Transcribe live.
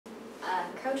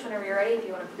Coach, whenever you're ready, if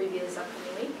you want to preview this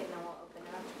upcoming week, and then we'll open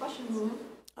it up to questions.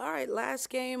 All right, last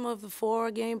game of the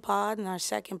 4-game pod and our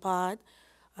second pod.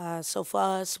 So for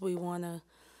us, we want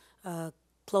to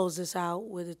close this out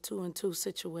with a 2-2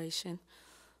 situation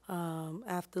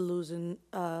after losing,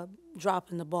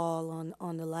 dropping the ball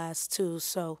on the last two.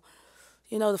 So,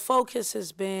 the focus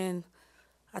has been,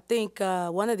 I think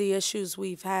one of the issues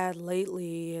we've had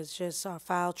lately is just our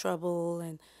foul trouble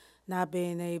and not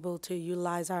being able to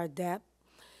utilize our depth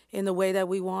in the way that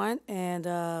we want. And,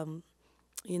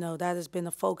 that has been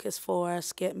a focus for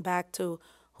us, getting back to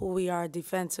who we are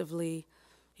defensively.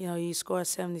 You score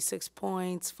 76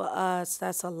 points. For us,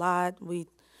 that's a lot. We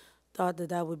thought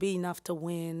that would be enough to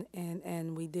win,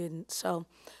 and we didn't. So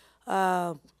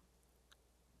if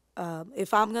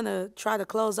I'm going to try to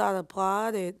close out a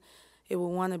pod, it would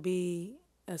want to be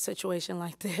a situation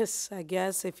like this, I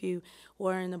guess, if you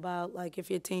worrying about, like,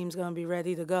 if your team's going to be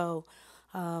ready to go.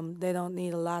 They don't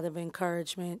need a lot of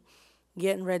encouragement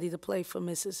getting ready to play for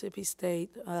Mississippi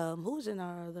State. Who's in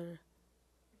our other?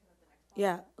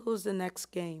 Yeah, who's the next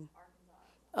game?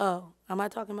 Oh, am I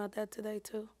talking about that today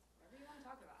too?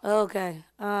 Okay.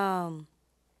 I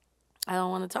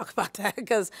don't want to talk about that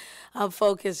because I'm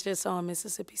focused just on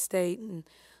Mississippi State, and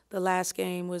the last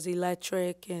game was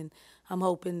electric, and I'm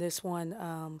hoping this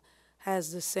one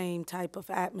has the same type of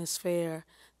atmosphere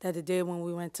that it did when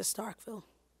we went to Starkville.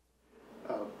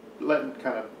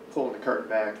 Kind of pulling the curtain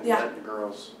back and letting the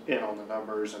girls in on the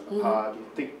numbers and the pod. Do you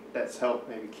think that's helped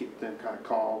maybe keep them kind of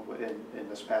calm in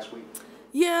this past week?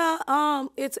 Yeah,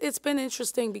 it's been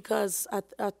interesting because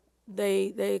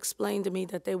they explained to me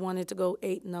that they wanted to go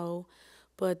 8-0,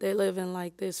 but they live in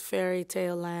like this fairy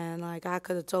tale land. Like, I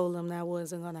could have told them that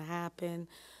wasn't going to happen.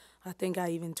 I think I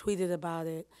even tweeted about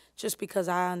it just because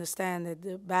I understand that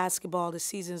the basketball, the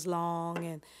season's long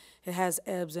and it has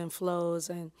ebbs and flows.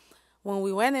 And when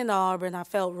we went into Auburn, I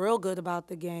felt real good about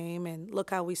the game, and look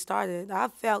how we started. I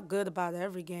felt good about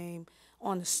every game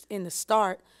in the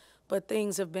start, but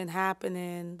things have been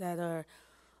happening that are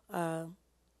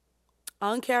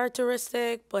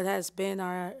uncharacteristic, but has been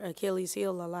our Achilles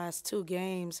heel the last 2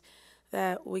 games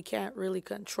that we can't really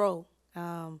control.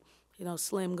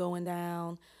 Slim going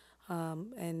down,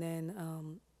 and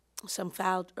then some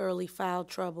early foul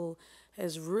trouble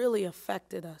has really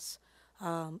affected us.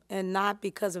 And not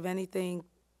because of anything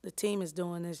the team is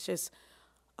doing, it's just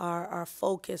our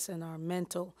focus and our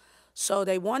mental. So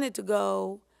they wanted to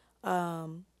go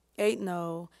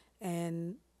 8-0,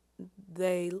 and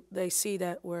they see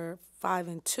that we're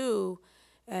 5-2,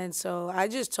 and so I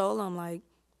just told them, like,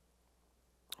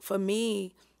 for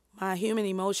me, my human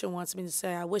emotion wants me to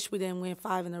say, I wish we didn't win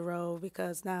 5 in a row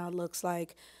because now it looks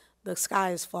like the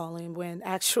sky is falling when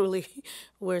actually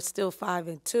we're still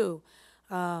 5-2.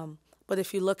 But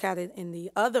if you look at it in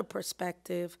the other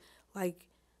perspective, like,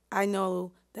 I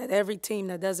know that every team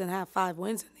that doesn't have 5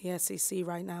 wins in the SEC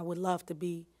right now would love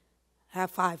to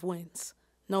have 5 wins,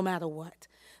 no matter what.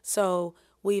 So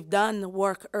we've done the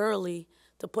work early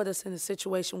to put us in a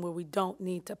situation where we don't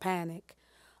need to panic.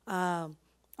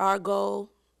 Our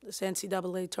goal is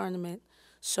NCAA tournament.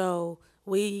 So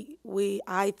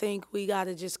I think we got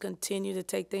to just continue to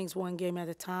take things one game at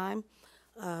a time.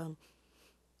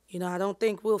 I don't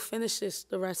think we'll finish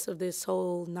the rest of this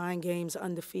whole 9 games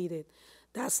undefeated.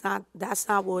 That's not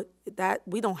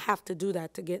we don't have to do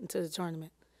that to get into the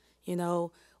tournament.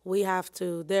 We have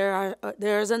to.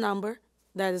 There's a number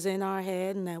that is in our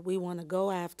head and that we want to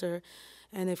go after,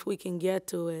 and if we can get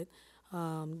to it,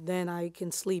 then I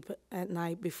can sleep at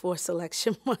night before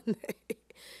Selection Monday.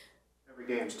 Every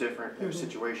game's different. Every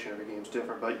situation, every game's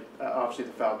different. But obviously,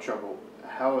 the foul trouble.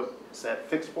 How is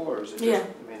that fixable, or is it just?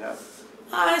 Yeah.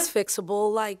 It's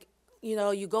fixable. Like,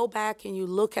 you go back and you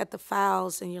look at the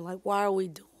fouls and you're like, why are we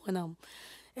doing them?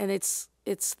 And it's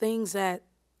things that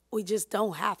we just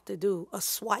don't have to do. A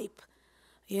swipe,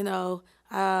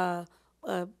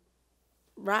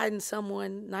 riding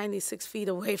someone 96 feet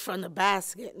away from the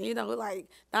basket, like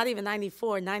not even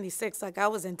 94, 96. Like, I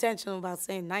was intentional about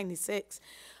saying 96.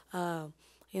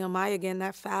 Maya getting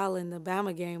that foul in the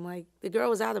Bama game, like, the girl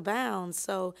was out of bounds.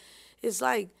 So it's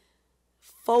like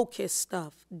focus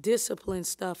stuff, discipline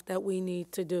stuff that we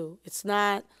need to do. It's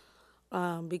not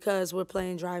because we're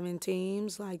playing driving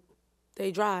teams, like,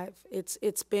 they drive.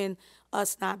 It's been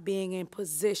us not being in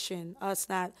position, us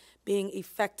not being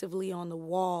effectively on the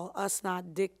wall, us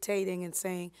not dictating and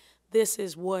saying, this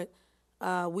is what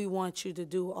we want you to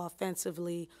do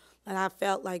offensively. And I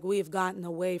felt like we've gotten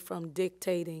away from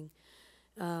dictating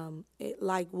it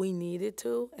like we needed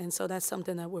to. And so that's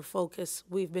something that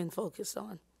we've been focused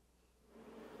on.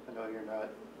 I know you're not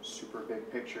super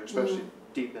big picture, especially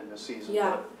deep in the season.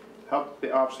 Yeah. But help,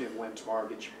 obviously a win tomorrow,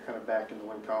 get you kind of back in the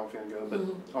win column feeling good, but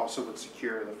also would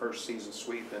secure the first season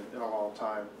sweep in a long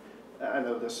time. I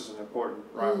know this is an important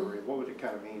rivalry. What would it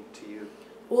kind of mean to you?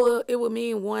 Well, it would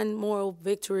mean one more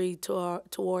victory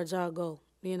towards our goal.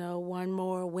 You know, one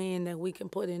more win that we can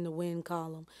put in the win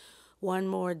column, one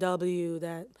more W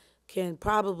that can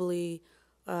probably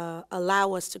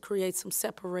allow us to create some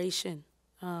separation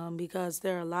because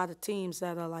there are a lot of teams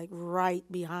that are like right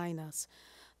behind us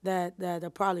that are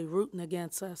probably rooting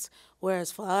against us.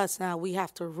 Whereas for us now, we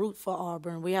have to root for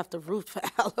Auburn. We have to root for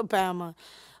Alabama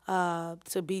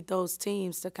to beat those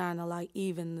teams to kind of like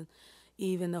even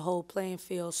the whole playing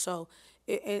field. So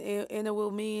it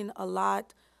will mean a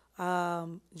lot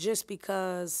just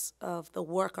because of the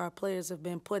work our players have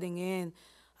been putting in.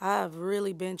 I've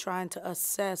really been trying to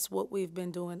assess what we've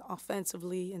been doing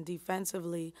offensively and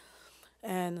defensively.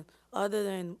 And other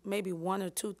than maybe one or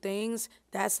two things,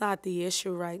 that's not the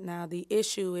issue right now. The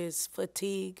issue is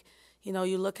fatigue. You know,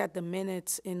 you look at the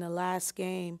minutes in the last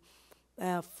game,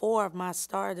 4 of my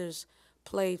starters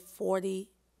played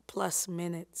 40-plus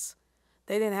minutes.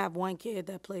 They didn't have one kid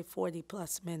that played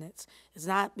 40-plus minutes. It's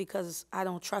not because I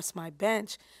don't trust my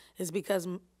bench. It's because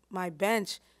my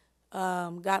bench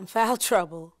got in foul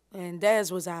trouble, and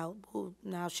Dez was out.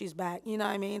 Now she's back. You know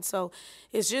what I mean? So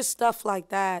it's just stuff like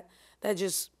that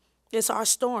just, it's our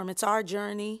storm. It's our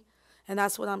journey, and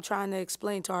that's what I'm trying to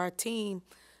explain to our team.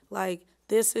 Like,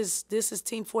 this is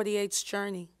Team 48's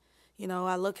journey. You know,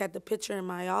 I look at the picture in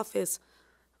my office.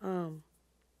 4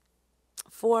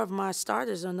 of my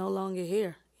starters are no longer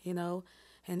here, you know,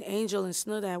 and Angel and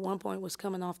Snuda at one point was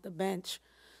coming off the bench.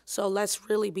 So let's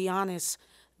really be honest.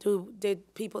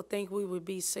 Did people think we would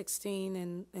be 16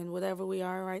 and whatever we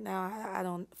are right now? I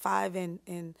don't, 5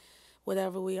 and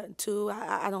whatever we are, 2.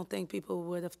 I don't think people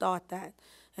would have thought that.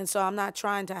 And so I'm not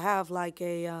trying to have like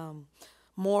a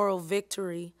moral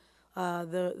victory.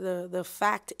 The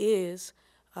fact is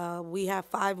we have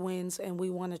 5 wins and we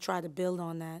want to try to build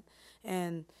on that.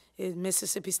 And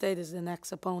Mississippi State is the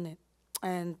next opponent.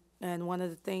 And one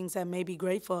of the things that may be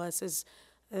great for us is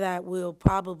that I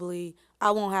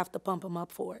won't have to pump them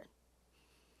up for it.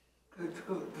 Just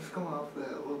come off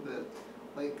that a little bit,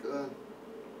 like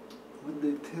with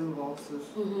the 2 losses,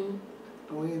 moving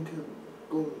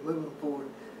forward,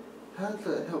 how does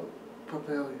that help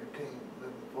propel your team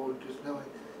moving forward, just knowing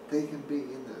they can be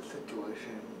in that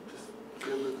situation?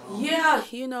 Yeah,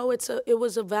 you know, it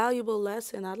was a valuable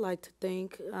lesson, I'd like to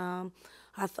think. I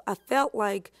felt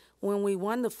like when we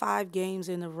won the 5 games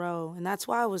in a row, and that's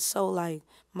why I was so, like,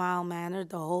 mild-mannered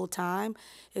the whole time,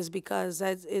 is because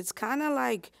it's kind of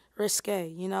like risque,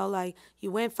 you know? Like,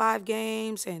 you win 5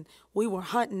 games, and we were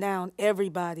hunting down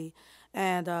everybody.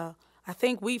 And I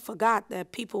think we forgot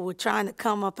that people were trying to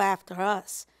come up after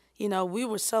us. You know, we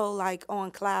were so, like, on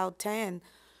cloud 10.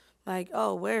 Like,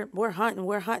 oh, we're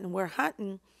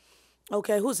hunting.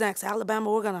 Okay, who's next?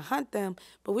 Alabama, we're going to hunt them.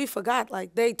 But we forgot,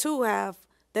 like, they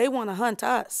want to hunt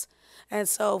us. And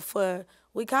so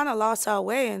we kind of lost our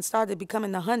way and started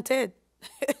becoming the hunted.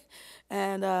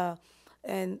 and that's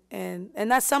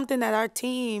something that our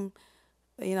team,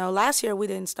 you know, last year we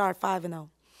didn't start 5-0.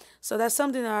 So that's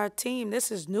something that our team,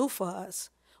 this is new for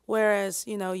us. Whereas,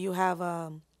 you know, you have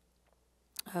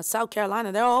South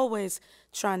Carolina, they're always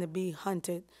trying to be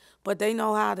hunted. But they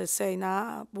know how to say,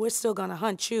 nah, we're still going to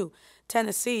hunt you.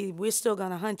 Tennessee, we're still going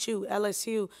to hunt you.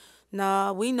 LSU,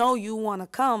 nah, we know you want to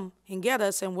come and get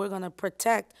us, and we're going to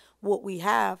protect what we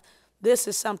have. This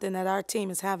is something that our team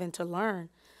is having to learn.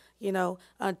 You know,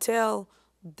 until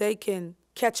they can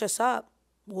catch us up,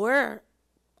 we're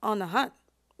on the hunt,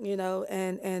 you know,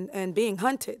 and being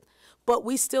hunted. But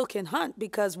we still can hunt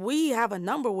because we have a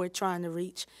number we're trying to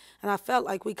reach. And I felt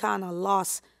like we kind of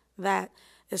lost that,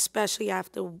 especially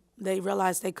after they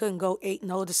realized they couldn't go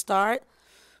 8-0 to start.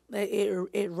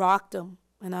 It rocked them.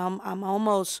 And I'd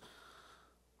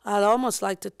almost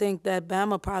like to think that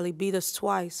Bama probably beat us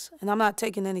twice. And I'm not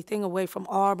taking anything away from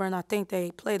Auburn. I think they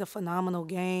played a phenomenal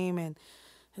game, and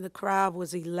the crowd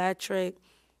was electric.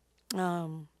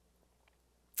 But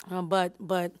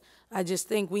I just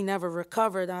think we never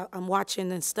recovered. I'm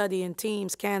watching and studying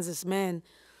teams, Kansas men,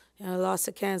 you know, lost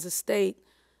to Kansas State.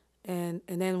 And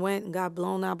then went and got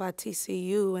blown out by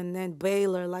TCU, and then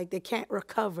Baylor, like they can't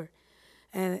recover.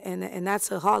 And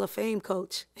that's a Hall of Fame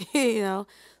coach, you know.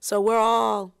 So we're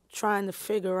all trying to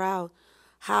figure out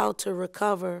how to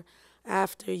recover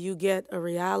after you get a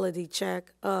reality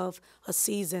check of a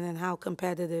season and how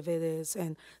competitive it is.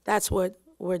 And that's what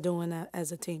we're doing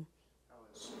as a team.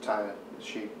 Taya, is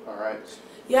she all right?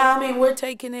 Yeah, I mean, we're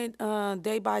taking it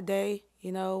day by day.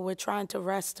 You know, we're trying to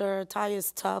rest her.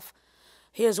 Taya's tough.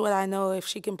 Here's what I know. If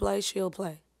she can play, she'll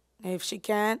play. If she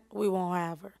can't, we won't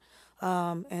have her.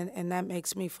 And that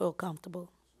makes me feel comfortable.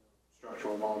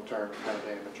 Structural long-term kind of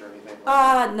damage or anything like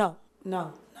that?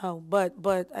 No.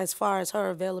 But as far as her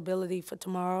availability for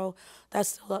tomorrow,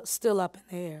 that's still up in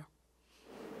the air.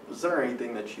 Was there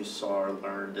anything that you saw or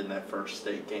learned in that first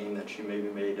state game that you maybe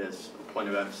made as a point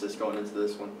of emphasis going into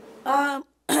this one?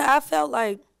 I felt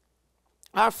like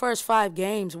our first 5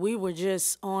 games, we were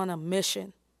just on a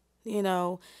mission,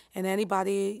 and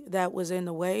anybody that was in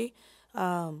the way,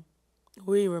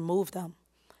 we removed them.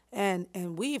 And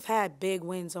we've had big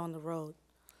wins on the road.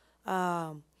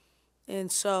 And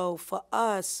so for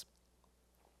us,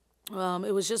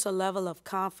 it was just a level of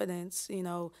confidence,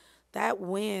 that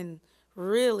win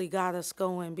really got us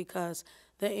going because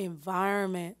the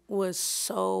environment was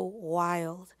so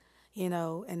wild,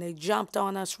 and they jumped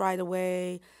on us right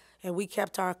away, and we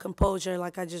kept our composure.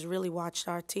 Like, I just really watched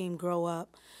our team grow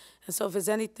up. And so if there's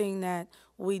anything that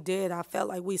we did, I felt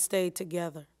like we stayed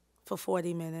together for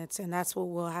 40 minutes, and that's what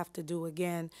we'll have to do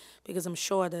again because I'm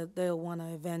sure that they'll want to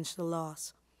avenge the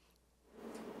loss.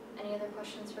 Any other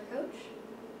questions for Coach?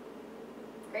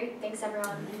 Great, thanks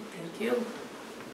everyone. Thank you.